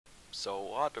So a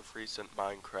lot of recent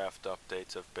Minecraft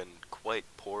updates have been quite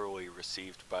poorly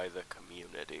received by the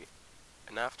community,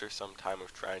 and after some time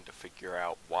of trying to figure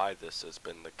out why this has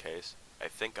been the case, I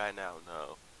think I now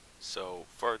know. So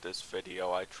for this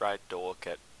video I tried to look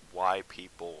at why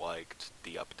people liked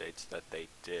the updates that they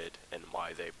did and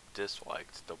why they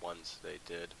disliked the ones they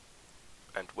did.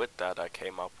 And with that I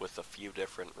came up with a few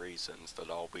different reasons that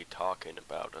I'll be talking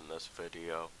about in this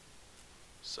video.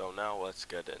 So now let's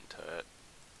get into it.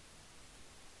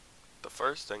 The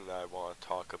first thing that I want to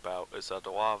talk about is that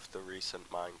a lot of the recent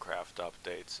Minecraft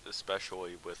updates,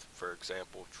 especially with, for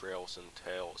example, Trails and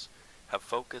Tales, have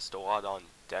focused a lot on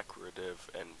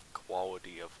decorative and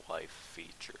quality of life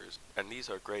features. And these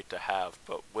are great to have,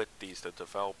 but with these the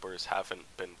developers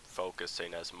haven't been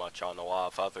focusing as much on a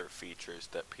lot of other features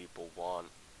that people want,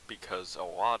 because a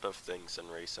lot of things in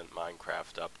recent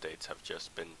Minecraft updates have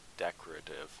just been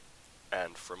decorative.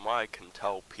 And from what I can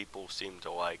tell, people seem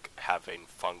to like having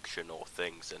functional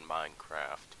things in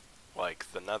Minecraft. Like,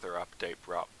 the Nether update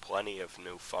brought plenty of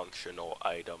new functional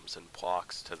items and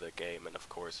blocks to the game, and of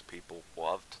course people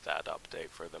loved that update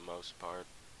for the most part.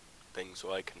 Things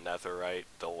like Netherite,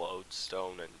 the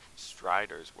Lodestone, and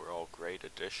Striders were all great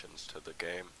additions to the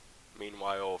game.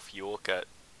 Meanwhile, if you look at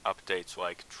updates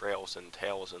like Trails and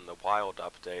Tales in the Wild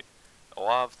update, a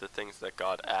lot of the things that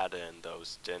got added in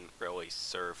those didn't really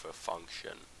serve a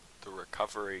function. The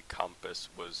recovery compass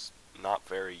was not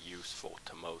very useful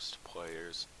to most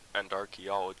players, and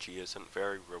archaeology isn't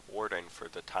very rewarding for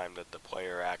the time that the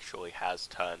player actually has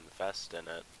to invest in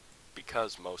it,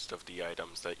 because most of the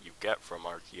items that you get from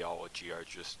archaeology are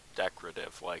just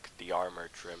decorative, like the armor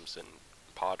trims and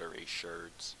pottery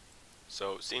sherds.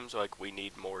 So it seems like we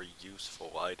need more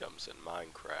useful items in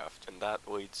Minecraft, and that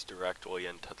leads directly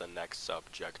into the next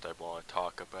subject I want to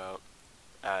talk about,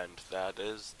 and that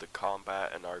is the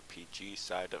combat and RPG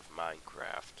side of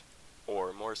Minecraft.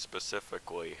 Or more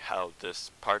specifically, how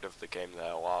this part of the game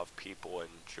that a lot of people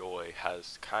enjoy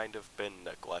has kind of been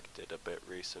neglected a bit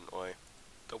recently.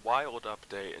 The Wild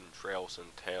update in Trails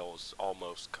and Tales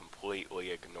almost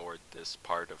completely ignored this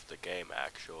part of the game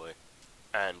actually.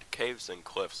 And Caves and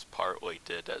Cliffs partly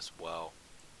did as well.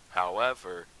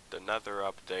 However, the Nether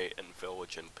update and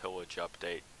Village and Pillage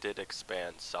update did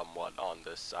expand somewhat on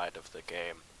this side of the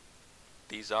game.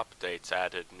 These updates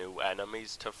added new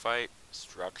enemies to fight,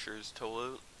 structures to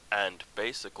loot, and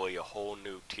basically a whole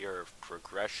new tier of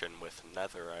progression with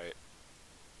Netherite.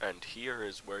 And here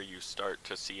is where you start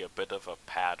to see a bit of a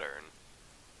pattern.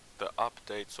 The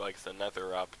updates like the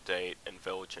Nether update and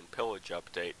Village and Pillage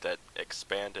update that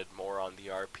expanded more on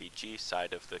the RPG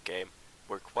side of the game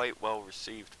were quite well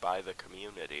received by the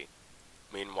community.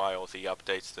 Meanwhile, the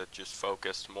updates that just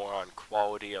focused more on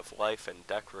quality of life and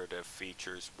decorative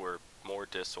features were more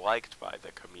disliked by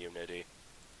the community.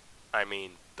 I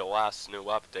mean, the last new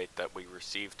update that we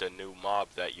received a new mob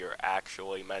that you're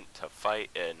actually meant to fight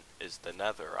in is the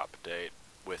Nether update,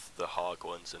 with the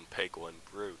Hoglins and Piglin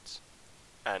brutes.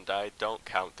 And I don't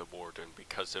count the Warden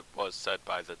because it was said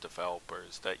by the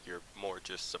developers that you're more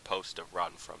just supposed to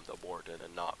run from the Warden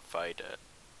and not fight it.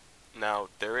 Now,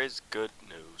 there is good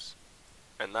news,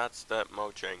 and that's that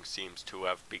Mojang seems to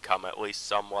have become at least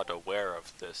somewhat aware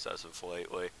of this as of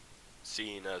lately,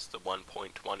 seeing as the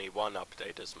 1.21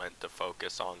 update is meant to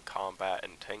focus on combat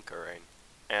and tinkering,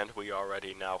 and we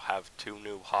already now have 2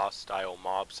 new hostile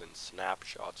mobs and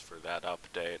snapshots for that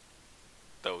update.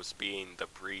 Those being the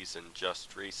Breeze and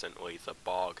just recently the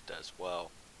Bogged as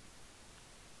well.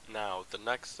 Now, the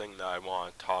next thing that I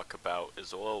want to talk about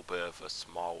is a little bit of a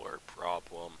smaller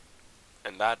problem,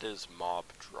 and that is mob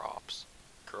drops.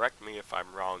 Correct me if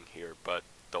I'm wrong here, but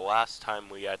the last time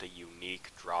we had a unique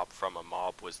drop from a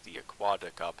mob was the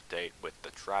Aquatic update with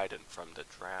the Trident from the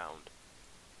Drowned.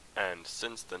 And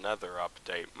since the Nether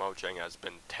update, Mojang has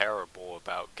been terrible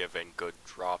about giving good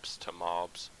drops to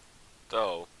mobs,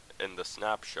 though in the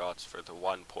snapshots for the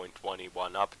 1.21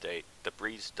 update, the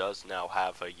Breeze does now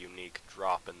have a unique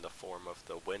drop in the form of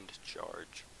the Wind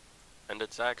Charge, and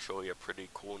it's actually a pretty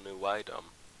cool new item.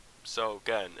 So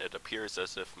again, it appears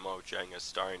as if Mojang is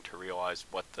starting to realize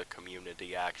what the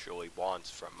community actually wants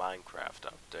from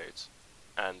Minecraft updates.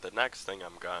 And the next thing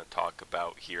I'm going to talk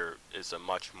about here is a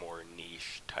much more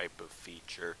niche type of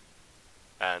feature,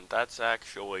 and that's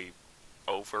actually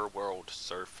overworld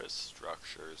surface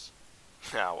structures.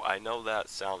 Now, I know that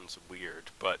sounds weird,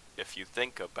 but if you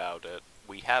think about it,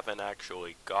 we haven't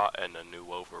actually gotten a new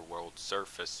overworld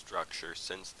surface structure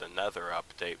since the Nether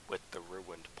update with the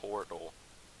Ruined Portal,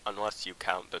 unless you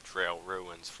count the Trail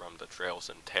Ruins from the Trails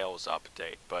and Tales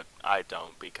update, but I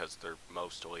don't because they're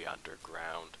mostly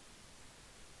underground.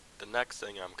 The next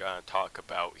thing I'm going to talk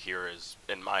about here is,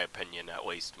 in my opinion at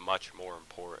least, much more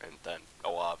important than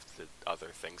a lot of the other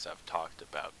things I've talked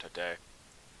about today.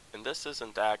 And this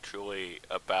isn't actually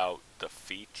about the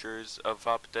features of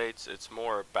updates, it's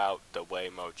more about the way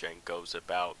Mojang goes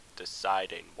about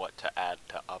deciding what to add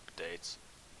to updates.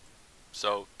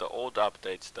 So the old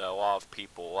updates that a lot of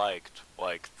people liked,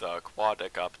 like the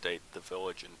Aquatic update, the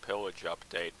Village and Pillage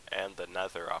update, and the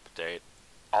Nether update,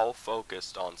 all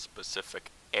focused on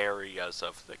specific areas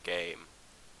of the game.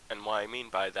 And what I mean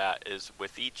by that is,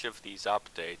 with each of these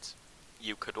updates,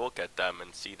 you could look at them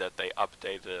and see that they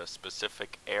updated a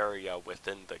specific area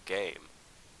within the game.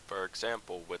 For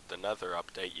example, with the Nether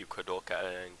update, you could look at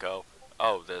it and go,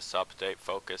 oh, this update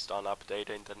focused on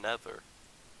updating the Nether.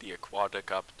 The Aquatic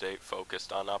update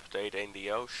focused on updating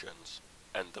the oceans.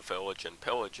 And the Village and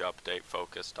Pillage update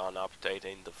focused on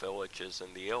updating the villages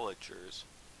and the illagers.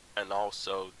 And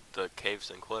also, the Caves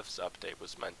and Cliffs update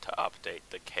was meant to update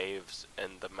the caves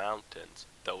and the mountains,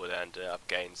 though it ended up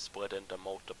getting split into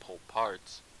multiple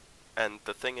parts. And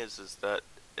the thing is that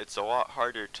it's a lot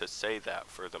harder to say that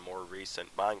for the more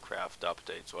recent Minecraft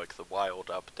updates like the Wild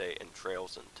update and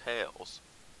Trails and Tales.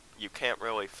 You can't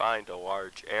really find a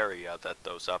large area that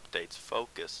those updates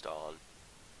focused on.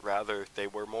 Rather, they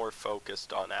were more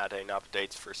focused on adding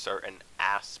updates for certain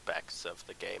aspects of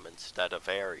the game instead of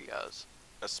areas.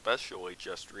 Especially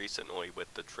just recently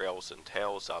with the Trails and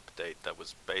Tales update that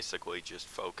was basically just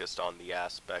focused on the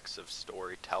aspects of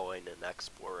storytelling and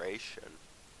exploration.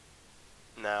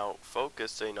 Now,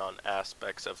 focusing on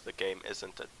aspects of the game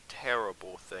isn't a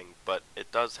terrible thing, but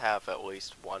it does have at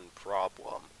least one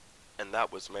problem, and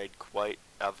that was made quite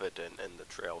evident in the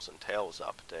Trails and Tales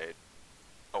update.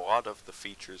 A lot of the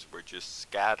features were just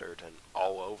scattered and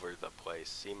all over the place,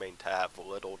 seeming to have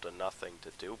little to nothing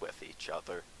to do with each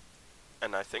other.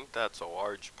 And I think that's a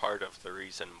large part of the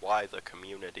reason why the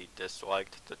community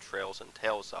disliked the Trails and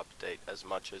Tales update as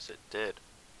much as it did.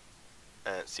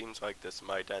 And it seems like this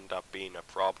might end up being a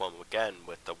problem again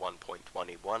with the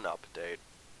 1.21 update,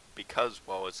 because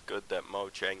while it's good that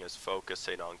Mojang is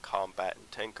focusing on combat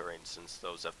and tinkering since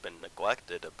those have been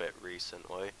neglected a bit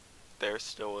recently, there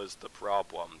still is the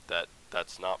problem that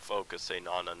that's not focusing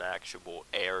on an actual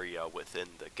area within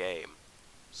the game.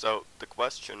 So the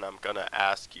question I'm gonna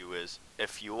ask you is,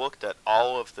 if you looked at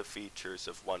all of the features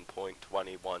of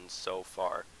 1.21 so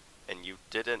far, and you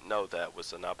didn't know that it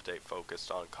was an update focused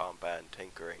on combat and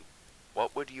tinkering,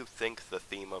 what would you think the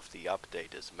theme of the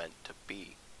update is meant to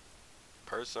be?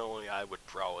 Personally, I would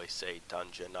probably say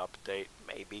dungeon update,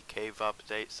 maybe cave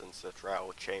update, since the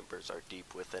trial chambers are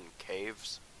deep within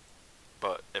caves.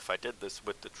 But if I did this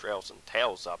with the Trails and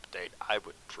Tales update, I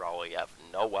would probably have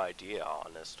no idea,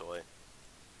 honestly.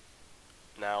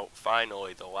 Now,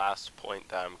 finally, the last point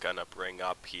that I'm gonna bring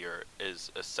up here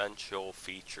is essential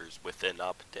features within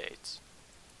updates.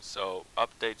 So,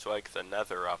 updates like the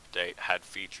Nether update had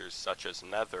features such as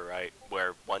Netherite,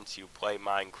 where once you play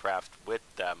Minecraft with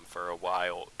them for a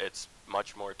while, it's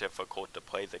much more difficult to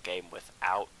play the game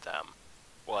without them.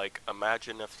 Like,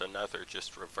 imagine if the Nether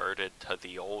just reverted to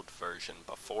the old version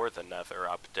before the Nether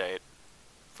update.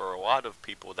 For a lot of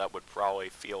people, that would probably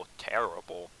feel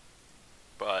terrible.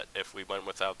 But if we went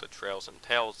without the Trails and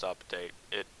Tales update,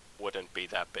 it wouldn't be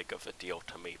that big of a deal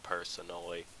to me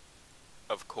personally.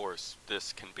 Of course,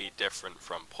 this can be different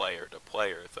from player to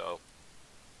player though.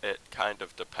 It kind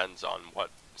of depends on what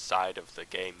side of the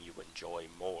game you enjoy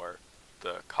more,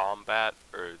 the combat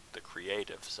or the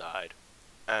creative side.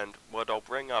 And what I'll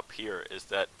bring up here is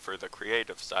that for the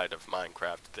creative side of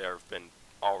Minecraft, there have been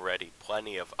already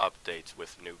plenty of updates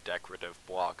with new decorative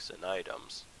blocks and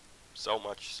items. So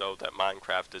much so that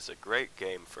Minecraft is a great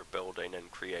game for building and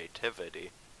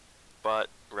creativity, but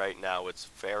right now it's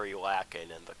very lacking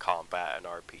in the combat and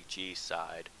RPG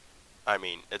side. I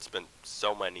mean, it's been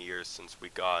so many years since we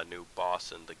got a new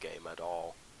boss in the game at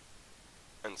all.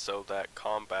 And so that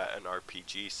combat and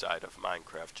RPG side of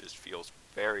Minecraft just feels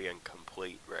very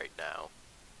incomplete right now.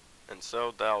 And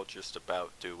so that'll just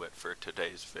about do it for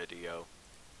today's video.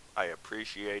 I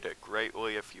appreciate it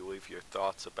greatly if you leave your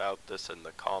thoughts about this in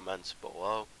the comments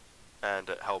below, and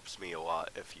it helps me a lot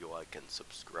if you like and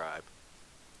subscribe.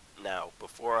 Now,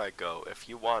 before I go, if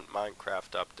you want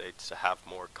Minecraft updates to have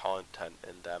more content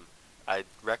in them, I'd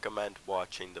recommend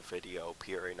watching the video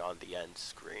appearing on the end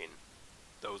screen.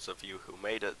 Those of you who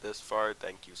made it this far,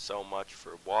 thank you so much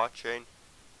for watching,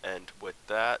 and with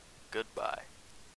that, goodbye.